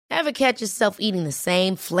Ever catch yourself eating the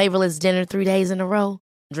same flavorless dinner 3 days in a row?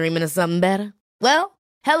 Dreaming of something better? Well,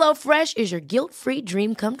 HelloFresh is your guilt-free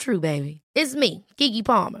dream come true, baby. It's me, Keke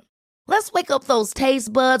Palmer. Let's wake up those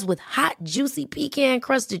taste buds with hot, juicy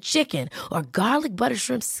pecan-crusted chicken or garlic butter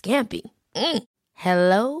shrimp scampi.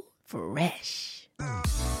 Hello Fresh.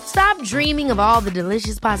 Stop dreaming of all the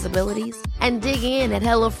delicious possibilities and dig in at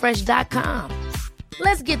HelloFresh.com.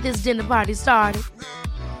 Let's get this dinner party started.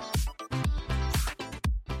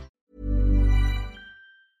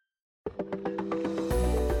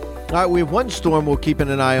 All right, we have one storm we're keeping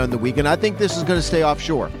an eye on the weekend. I think this is going to stay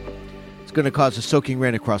offshore. It's going to cause a soaking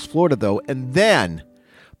rain across Florida, though. And then,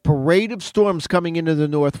 parade of storms coming into the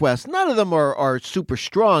northwest. None of them are super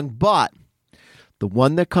strong, but the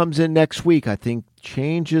one that comes in next week, I think,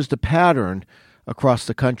 changes the pattern across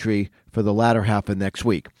the country for the latter half of next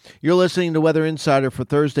week. You're listening to Weather Insider for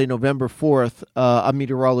Thursday, November 4th. I'm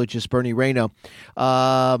meteorologist Bernie Rayno.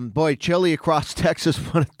 Boy, chilly across Texas.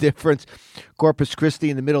 What a difference. Corpus Christi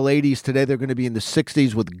in the middle 80s. Today they're going to be in the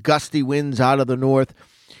 60s with gusty winds out of the north.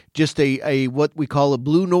 Just a what we call a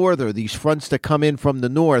blue norther, these fronts that come in from the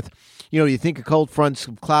north. You know, you think of cold fronts,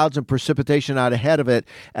 clouds and precipitation out ahead of it,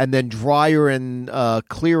 and then drier and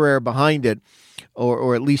clear air behind it.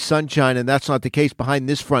 Or at least sunshine, and that's not the case behind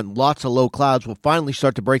this front. Lots of low clouds will finally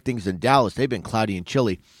start to break things in Dallas. They've been cloudy and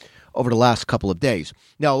chilly over the last couple of days.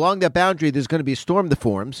 Now, along that boundary, there's going to be a storm that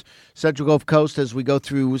forms. Central Gulf Coast as we go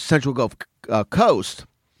through Central Gulf Coast.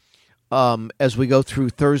 As we go through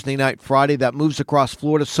Thursday night, Friday, that moves across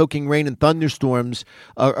Florida, soaking rain and thunderstorms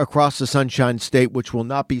across the Sunshine State, which will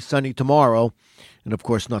not be sunny tomorrow. And, of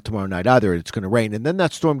course, not tomorrow night either. It's going to rain. And then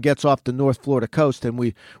that storm gets off the North Florida coast. And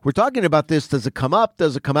we're talking about this. Does it come up?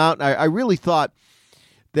 Does it come out? And I really thought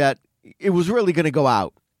that it was really going to go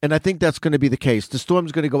out. And I think that's going to be the case. The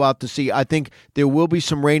storm's going to go out to sea. I think there will be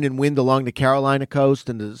some rain and wind along the Carolina coast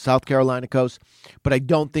and the South Carolina coast. But I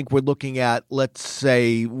don't think we're looking at, let's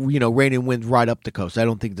say, rain and wind right up the coast. I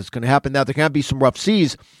don't think that's going to happen. Now, there can be some rough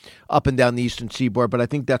seas up and down the eastern seaboard, but I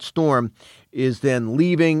think that storm is then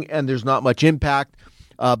leaving and there's not much impact.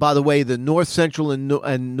 By the way, the north central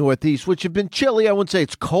and northeast, which have been chilly, I wouldn't say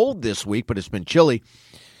it's cold this week, but it's been chilly.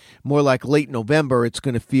 More like late November, it's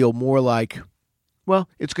going to feel more like, well,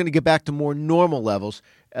 it's going to get back to more normal levels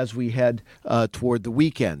as we head toward the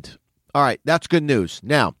weekend. All right, that's good news.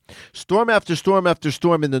 Now, storm after storm after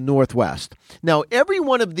storm in the northwest. Now, every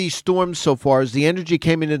one of these storms so far, as the energy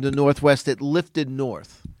came into the northwest, it lifted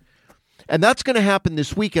north. And that's going to happen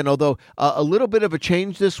this weekend, although a little bit of a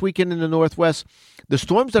change this weekend in the northwest. The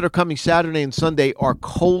storms that are coming Saturday and Sunday are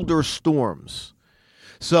colder storms.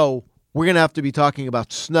 So we're going to have to be talking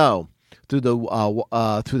about snow through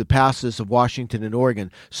the passes of Washington and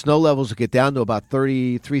Oregon. Snow levels will get down to about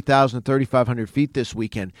 3,000, 3,500 feet this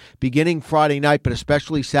weekend, beginning Friday night, but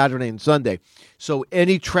especially Saturday and Sunday. So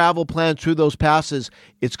any travel plan through those passes,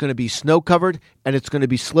 it's going to be snow-covered and it's going to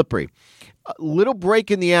be slippery. A little break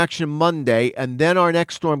in the action Monday, and then our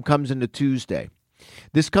next storm comes into Tuesday.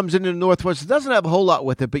 This comes into the northwest. It doesn't have a whole lot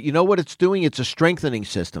with it, but you know what it's doing? It's a strengthening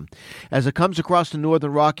system. As it comes across the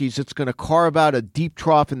northern Rockies, it's going to carve out a deep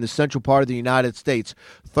trough in the central part of the United States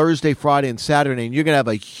Thursday, Friday, and Saturday, and you're going to have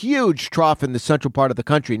a huge trough in the central part of the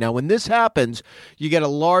country. Now, when this happens, you get a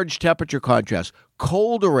large temperature contrast.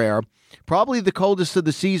 Colder air, probably the coldest of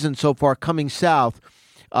the season so far, coming south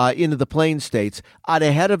into the plain states. Out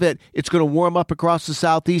ahead of it, it's going to warm up across the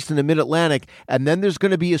southeast and the mid-Atlantic, and then there's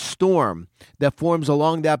going to be a storm that forms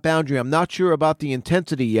along that boundary. I'm not sure about the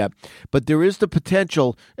intensity yet, but there is the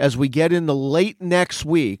potential as we get into late next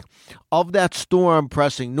week of that storm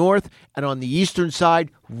pressing north, and on the eastern side,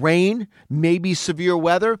 rain, maybe severe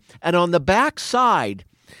weather, and on the back side,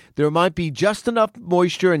 there might be just enough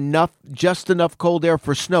moisture, just enough cold air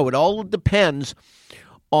for snow. It all depends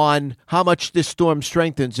on how much this storm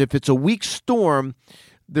strengthens. If it's a weak storm,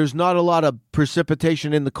 there's not a lot of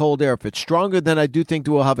precipitation in the cold air. If it's stronger, then I do think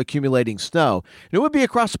we'll have accumulating snow. And it would be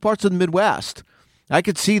across parts of the Midwest. I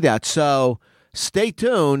could see that. So stay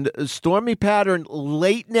tuned. Stormy pattern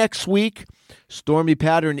late next week. Stormy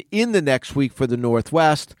pattern in the next week for the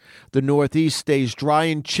Northwest. The Northeast stays dry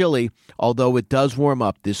and chilly, although it does warm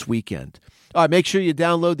up this weekend. All right, make sure you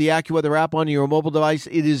download the AccuWeather app on your mobile device.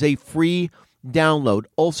 It is a free download.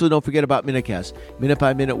 Also, don't forget about Minutecast,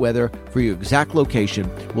 minute-by-minute weather for your exact location.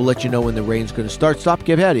 We'll let you know when the rain's going to start, stop,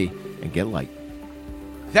 get heady, and get light.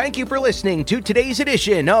 Thank you for listening to today's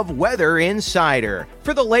edition of Weather Insider.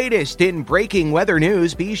 For the latest in breaking weather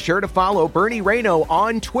news, be sure to follow Bernie Rayno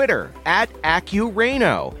on Twitter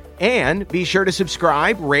 @AccuRayno. And be sure to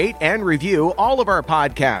subscribe, rate, and review all of our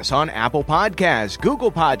podcasts on Apple Podcasts,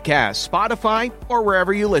 Google Podcasts, Spotify, or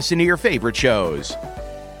wherever you listen to your favorite shows.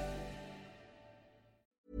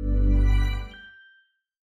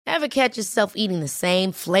 Ever catch yourself eating the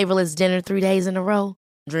same flavorless dinner 3 days in a row?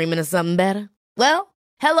 Dreaming of something better? Well,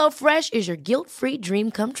 HelloFresh is your guilt-free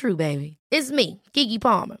dream come true, baby. It's me, Keke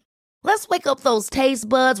Palmer. Let's wake up those taste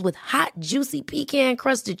buds with hot, juicy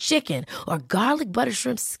pecan-crusted chicken or garlic butter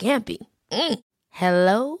shrimp scampi.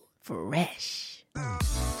 Hello Fresh.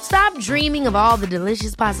 Stop dreaming of all the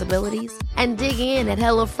delicious possibilities and dig in at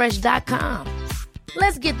HelloFresh.com.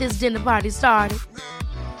 Let's get this dinner party started.